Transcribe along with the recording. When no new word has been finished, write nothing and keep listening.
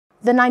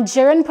The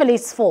Nigerian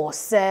Police Force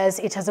says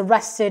it has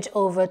arrested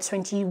over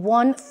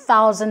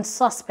 21,000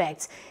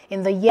 suspects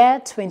in the year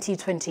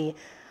 2020.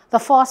 The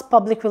force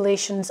public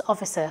relations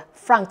officer,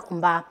 Frank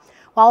Umba,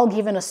 while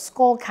giving a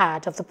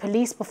scorecard of the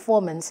police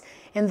performance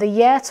in the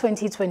year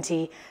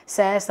 2020,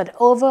 says that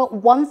over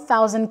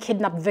 1,000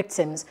 kidnapped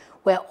victims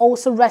were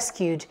also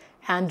rescued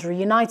and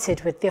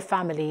reunited with their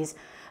families.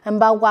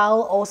 Umba,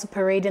 while also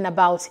parading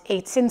about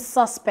 18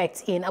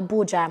 suspects in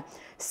Abuja,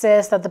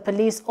 says that the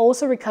police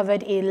also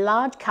recovered a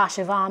large cache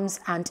of arms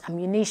and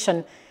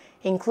ammunition,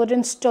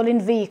 including stolen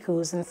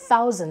vehicles and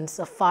thousands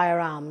of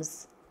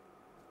firearms.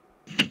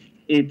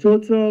 A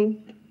total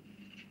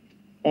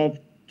of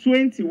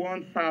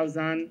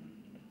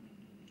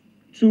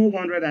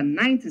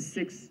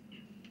 21,296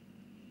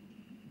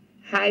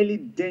 highly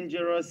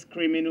dangerous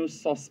criminal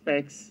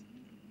suspects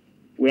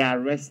were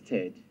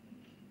arrested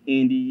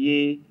in the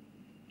year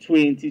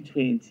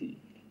 2020.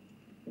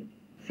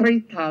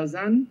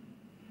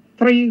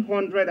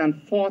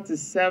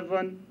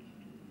 3,347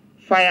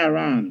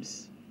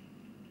 firearms,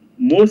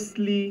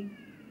 mostly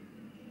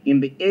in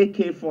the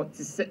AK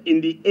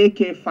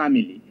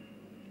family,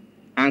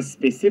 and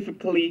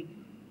specifically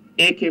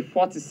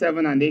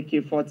AK-47 and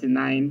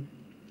AK-49,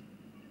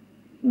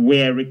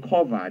 were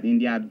recovered in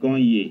the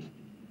outgone year.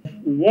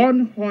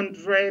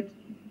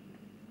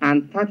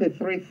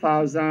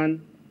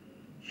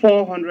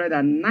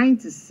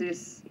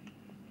 133,496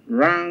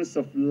 rounds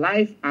of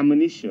live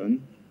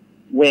ammunition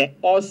were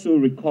also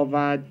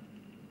recovered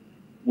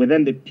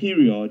within the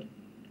period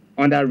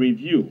under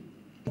review.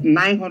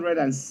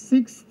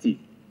 960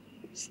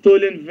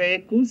 stolen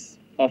vehicles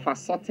of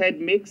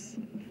assorted makes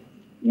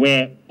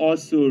were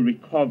also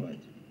recovered.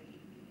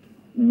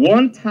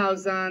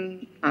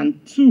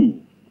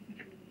 1,002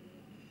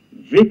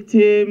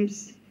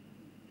 victims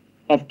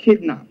of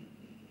kidnapping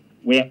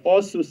were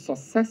also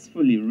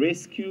successfully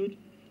rescued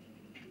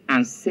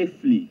and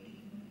safely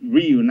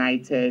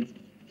reunited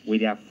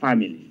with their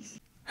families.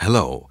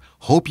 Hello,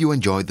 hope you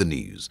enjoyed the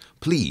news.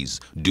 Please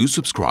do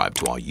subscribe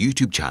to our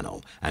YouTube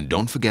channel and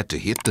don't forget to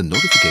hit the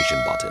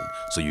notification button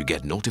so you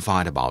get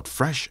notified about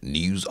fresh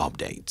news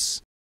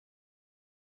updates.